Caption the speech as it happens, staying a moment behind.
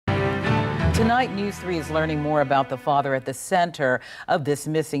Tonight, News 3 is learning more about the father at the center of this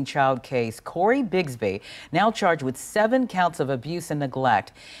missing child case, Cory Bigsby, now charged with 7 counts of abuse and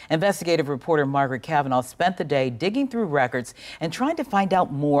neglect. Investigative reporter Margaret Cavanaugh spent the day digging through records and trying to find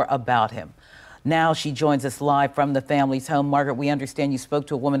out more about him. Now she joins us live from the family's home. Margaret, we understand you spoke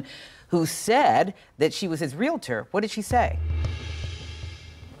to a woman who said that she was his realtor. What did she say?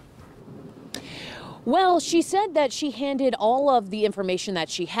 Well, she said that she handed all of the information that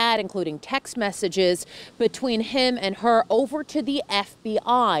she had, including text messages between him and her, over to the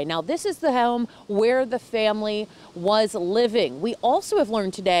FBI. Now, this is the home where the family was living. We also have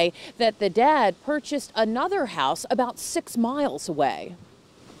learned today that the dad purchased another house about 6 miles away.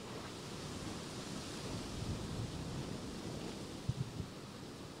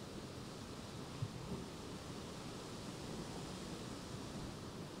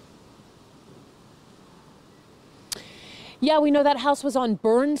 Yeah, we know that house was on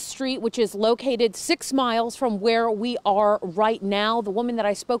Burns Street, which is located 6 miles from where we are right now. The woman that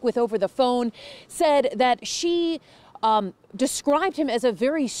I spoke with over the phone said that she described him as a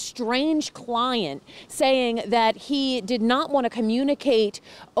very strange client, saying that he did not want to communicate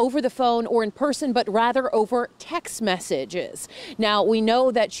over the phone or in person, but rather over text messages. Now, we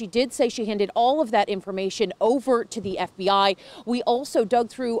know that she did say she handed all of that information over to the FBI. We also dug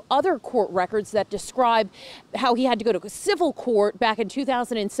through other court records that describe how he had to go to a civil court back in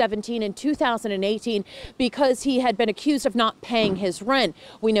 2017 and 2018 because he had been accused of not paying his rent.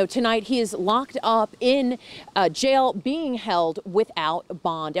 We know tonight he is locked up in jail being held without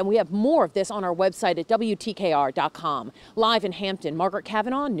bond. And we have more of this on our website at WTKR.com. Live in Hampton, Margaret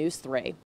Cavanaugh, News 3.